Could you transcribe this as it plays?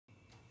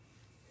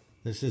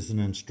This is an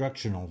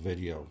instructional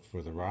video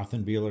for the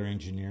Rothenbuhler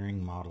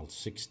Engineering Model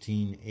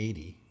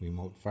 1680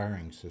 remote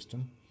firing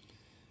system.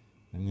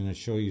 I'm going to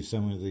show you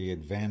some of the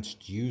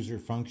advanced user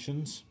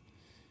functions,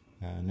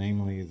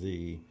 namely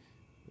the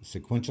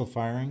sequential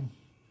firing,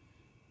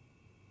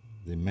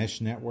 the mesh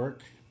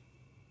network,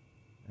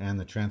 and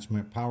the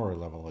transmit power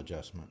level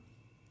adjustment.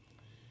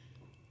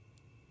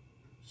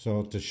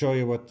 So to show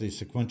you what the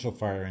sequential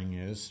firing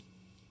is,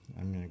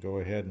 I'm going to go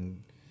ahead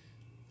and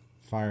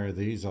fire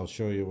these. I'll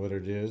show you what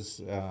it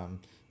is.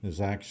 There's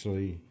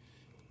actually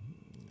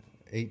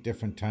 8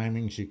 different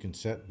timings you can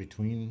set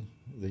between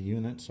the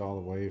units, all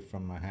the way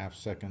from a half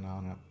second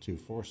on up to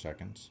 4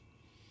 seconds.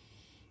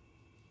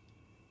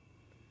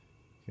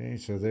 Okay,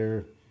 so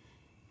they're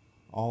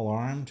all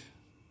armed,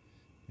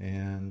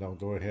 and I'll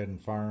go ahead and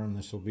fire them.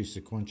 This will be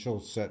sequential,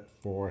 set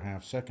for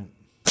half second.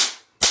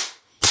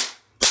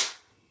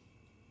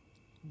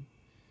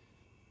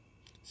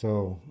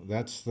 So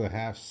that's the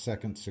half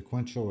second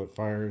sequential. It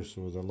fires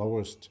with the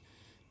lowest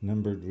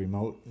numbered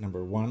remote,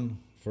 number 1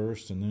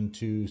 first, and then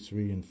 2,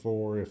 3, and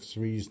 4. If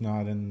 3 is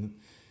not in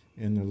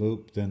the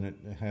loop, then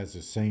it has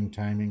the same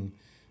timing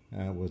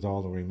with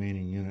all the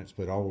remaining units,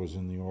 but always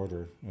in the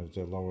order of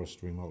the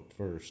lowest remote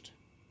first.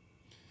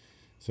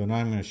 So now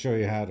I'm going to show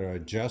you how to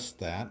adjust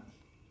that.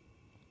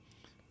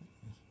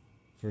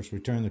 First, we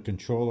turn the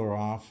controller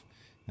off,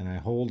 and I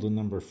hold the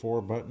number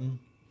 4 button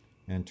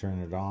and turn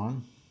it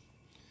on.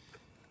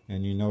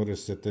 And you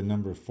notice that the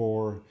number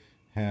 4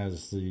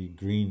 has the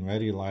green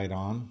ready light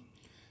on,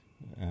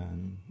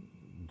 and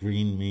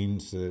green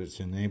means that it's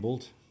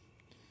enabled.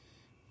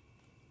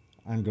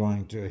 I'm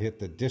going to hit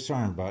the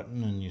disarm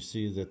button, and you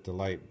see that the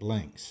light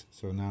blinks.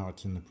 So now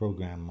it's in the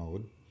program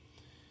mode.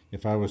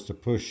 If I was to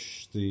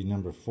push the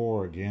number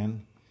 4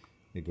 again,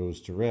 it goes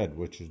to red,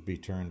 which would be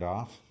turned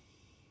off,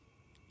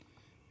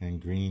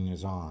 and green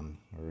is on,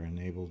 or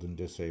enabled and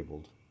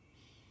disabled.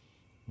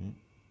 Okay.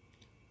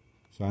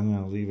 So I'm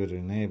going to leave it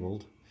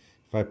enabled.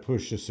 If I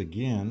push this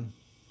again,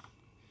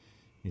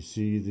 you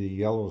see the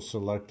yellow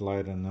select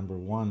light on number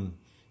 1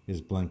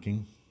 is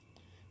blinking,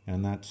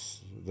 and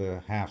that's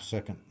the half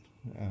second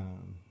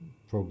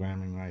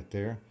programming right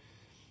there.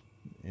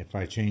 If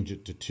I change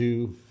it to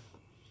 2,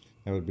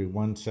 that would be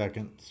 1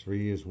 second,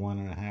 3 is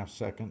 1.5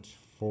 seconds,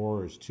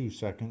 4 is 2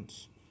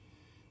 seconds,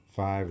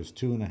 5 is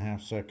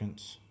 2.5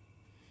 seconds,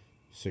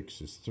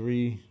 6 is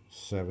 3,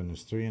 7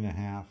 is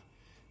 3.5,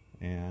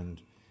 and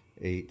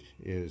 8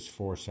 is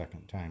 4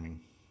 second timing.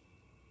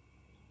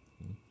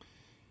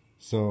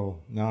 So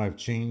now I've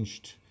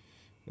changed,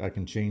 I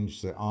can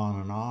change the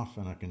on and off,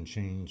 and I can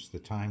change the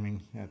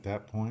timing at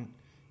that point.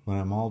 When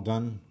I'm all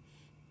done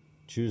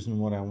choosing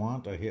what I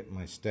want, I hit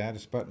my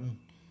status button.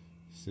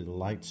 See the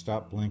light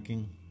stop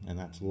blinking, and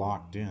that's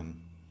locked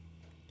in.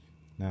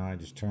 Now I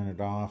just turn it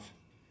off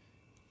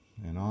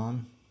and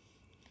on.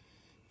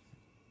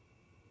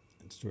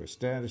 Let's do a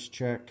status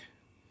check.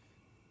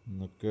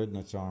 Look good.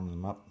 Let's arm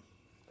them up.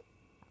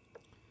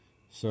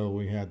 So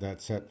we had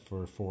that set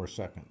for 4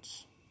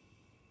 seconds.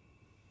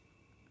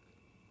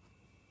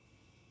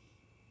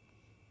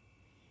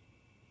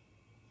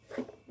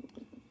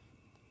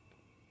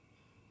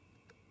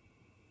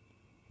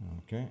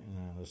 Okay,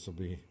 now this will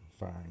be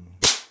firing.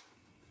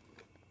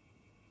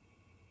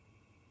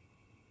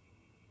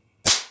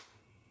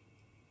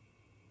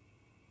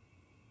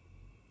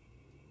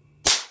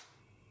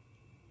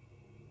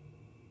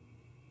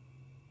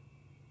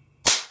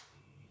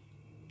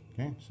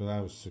 Okay, so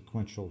that was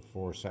sequential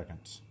 4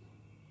 seconds.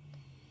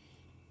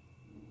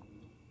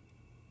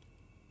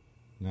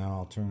 Now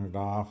I'll turn it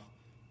off.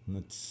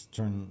 Let's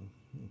turn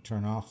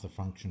off the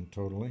function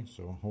totally.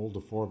 So hold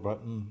the 4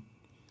 button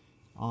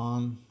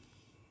on,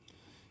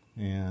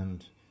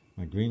 and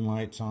my green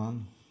light's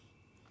on.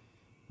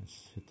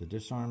 Let's hit the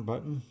disarm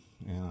button,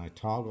 and I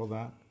toggle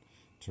that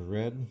to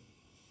red,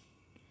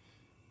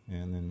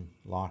 and then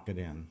lock it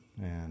in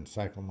and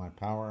cycle my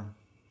power.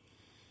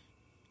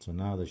 So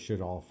now they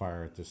should all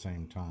fire at the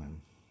same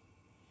time.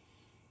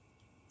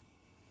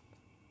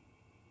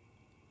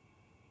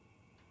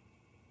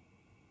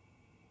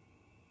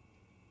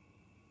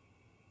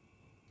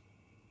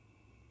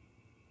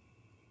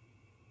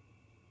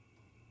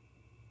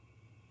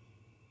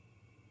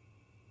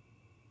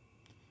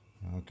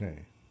 Okay,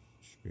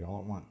 should be all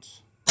at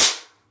once. There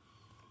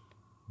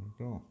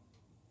we go.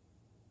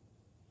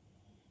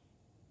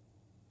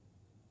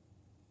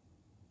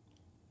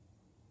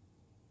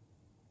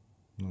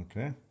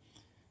 Okay,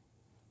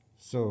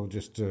 so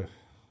just a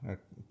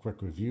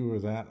quick review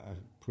of that. I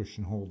push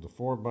and hold the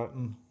 4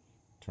 button,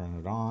 turn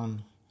it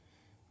on,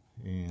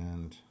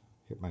 and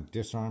hit my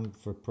disarm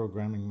for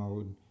programming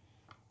mode.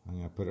 I'm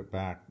going to put it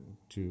back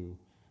to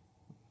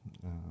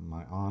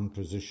my on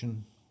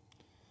position.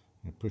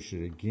 I push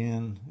it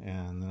again,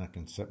 and then I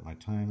can set my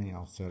timing.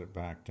 I'll set it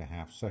back to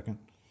half second.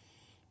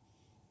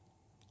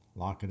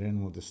 Lock it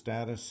in with the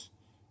status,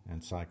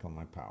 and cycle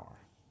my power.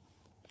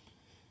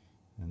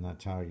 And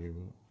that's how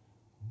you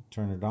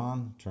turn it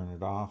on, turn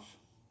it off,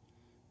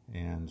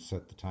 and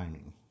set the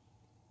timing.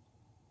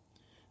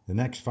 The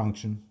next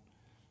function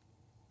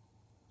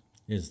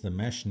is the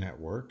mesh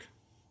network.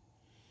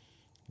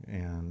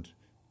 And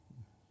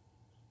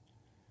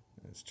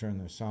let's turn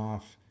this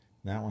off.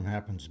 That one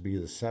happens to be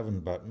the 7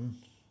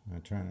 button. I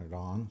turn it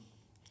on,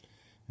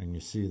 and you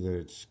see that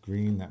it's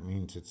green. That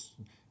means it's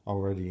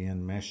already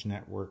in mesh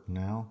network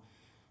now.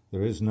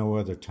 There is no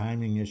other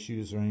timing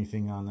issues or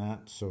anything on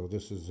that, so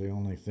this is the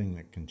only thing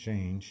that can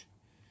change.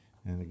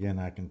 And again,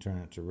 I can turn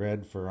it to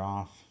red for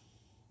off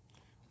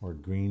or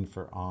green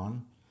for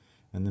on.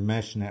 And the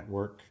mesh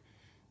network,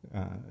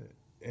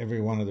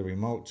 every one of the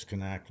remotes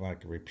can act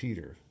like a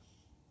repeater.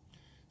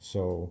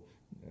 So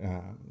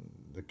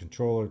the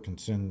controller can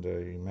send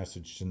a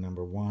message to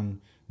number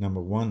 1. Number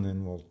 1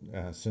 then will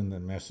send the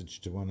message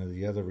to one of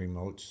the other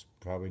remotes,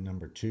 probably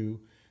number 2,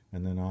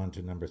 and then on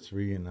to number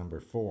 3 and number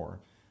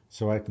 4.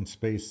 So I can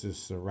space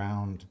this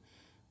around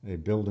a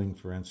building,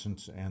 for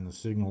instance, and the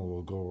signal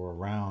will go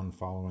around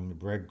following the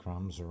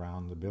breadcrumbs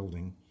around the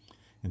building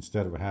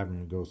instead of having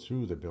to go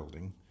through the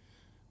building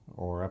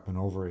or up and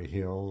over a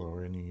hill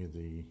or any of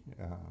the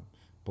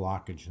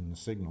blockage in the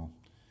signal.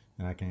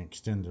 And I can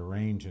extend the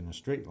range in a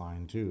straight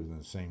line too,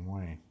 the same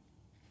way.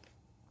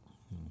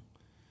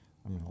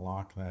 I'm going to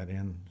lock that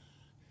in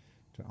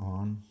to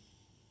on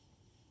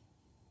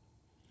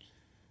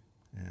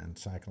and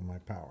cycle my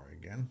power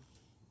again.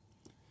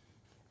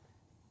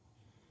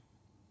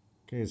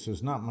 Okay, so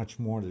there's not much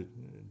more to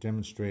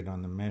demonstrate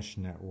on the mesh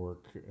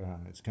network.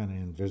 It's kind of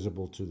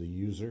invisible to the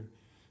user.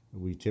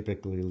 We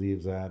typically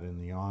leave that in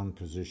the on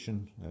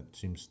position. That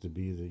seems to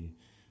be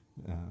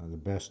the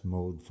best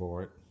mode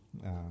for it.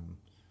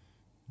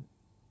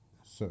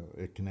 So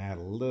it can add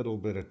a little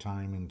bit of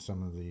time in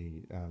some of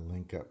the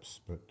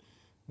link-ups, but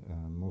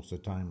most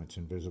of the time it's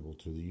invisible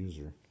to the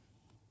user.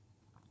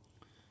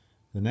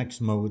 The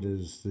next mode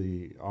is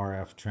the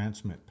RF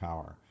transmit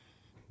power.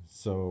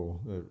 So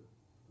the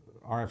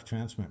RF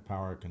transmit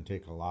power can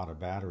take a lot of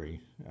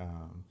battery.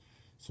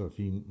 So if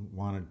you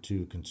wanted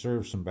to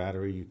conserve some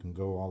battery, you can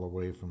go all the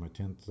way from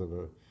 1/10 of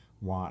a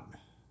watt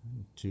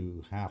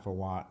to 1/2 a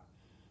watt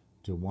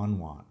to 1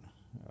 watt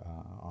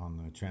on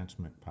the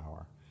transmit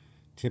power.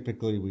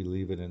 Typically we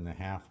leave it in the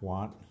 1/2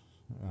 watt.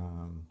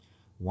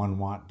 1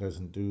 watt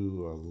doesn't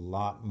do a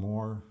lot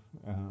more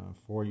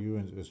for you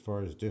as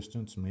far as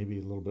distance, maybe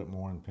a little bit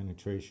more in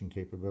penetration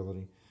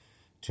capability.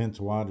 1/10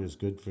 watt is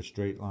good for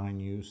straight line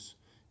use.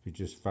 If you're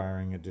just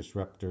firing a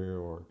disruptor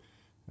or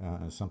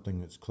something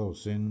that's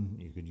close in,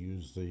 you could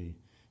use the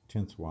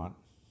 1/10 watt.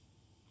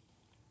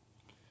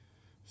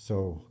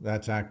 So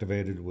that's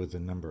activated with the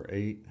number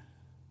 8.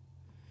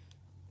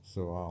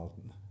 So I'll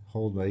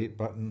hold the 8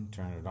 button,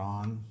 turn it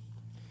on.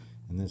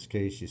 In this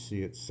case, you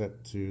see it's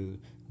set to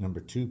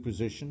number 2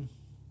 position.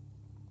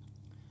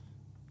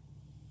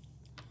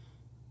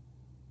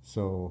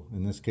 So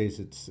in this case,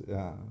 it's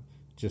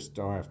just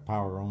RF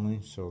power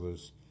only. So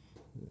there's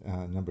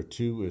number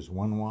 2 is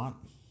 1 watt.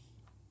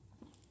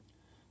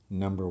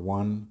 Number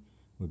 1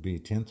 would be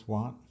 1/10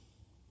 watt.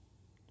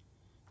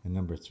 And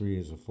number 3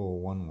 is a full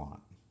 1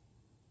 watt.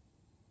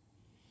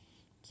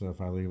 So if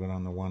I leave it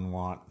on the 1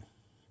 watt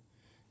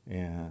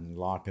and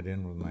lock it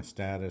in with my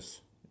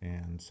status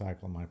and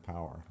cycle my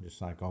power, just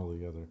like all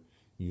the other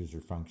user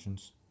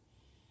functions.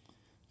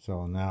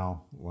 So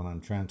now when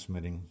I'm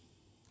transmitting,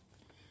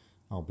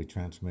 I'll be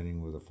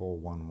transmitting with a full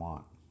 1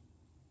 watt.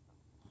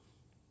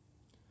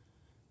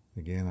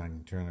 Again, I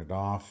can turn it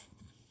off,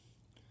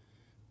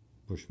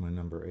 push my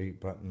number 8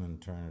 button and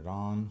turn it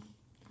on,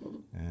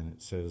 and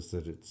it says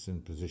that it's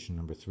in position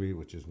number 3,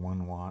 which is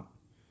 1 watt.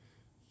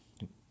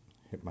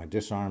 Hit my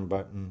disarm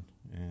button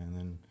and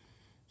then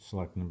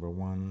select number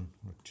 1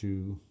 or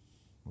 2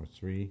 or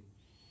 3.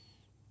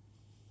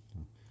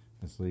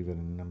 Let's leave it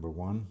in number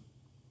 1,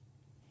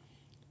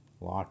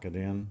 lock it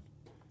in,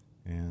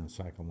 and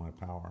cycle my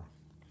power.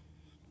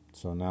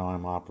 So now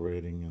I'm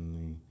operating in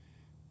the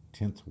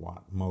 1/10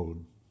 watt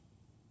mode.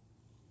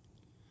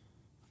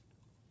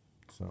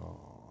 So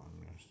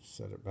I'm going to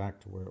set it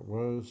back to where it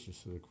was,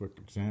 just as a quick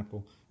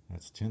example.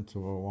 That's 1/10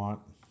 of a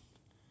watt.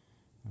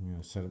 I'm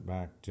going to set it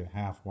back to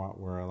 1/2 watt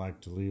where I like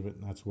to leave it,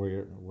 and that's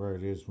where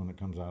it is when it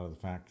comes out of the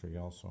factory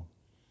also.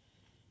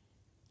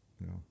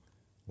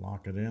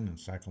 Lock it in and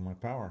cycle my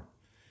power.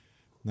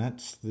 And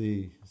that's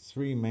the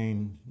 3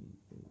 main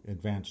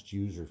advanced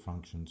user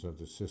functions of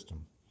the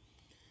system.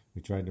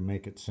 We tried to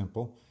make it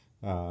simple.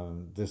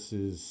 This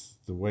is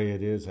the way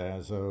it is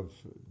as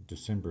of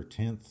December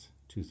 10th,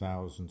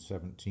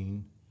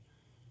 2017.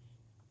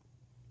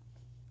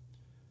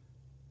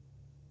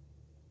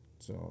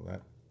 So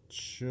that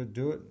should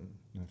do it.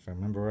 And if I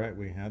remember right,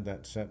 we had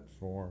that set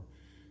for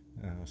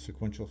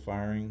sequential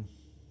firing.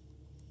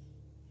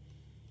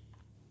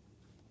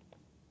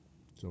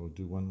 So we'll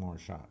do one more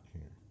shot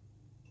here.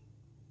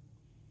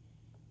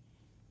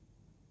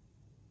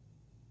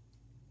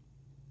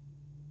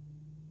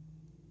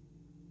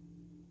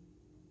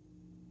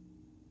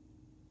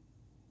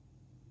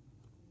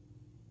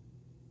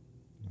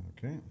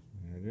 Okay,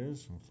 there it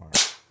is. We'll fire.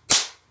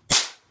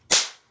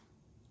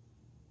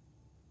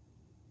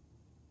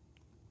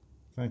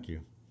 Thank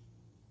you.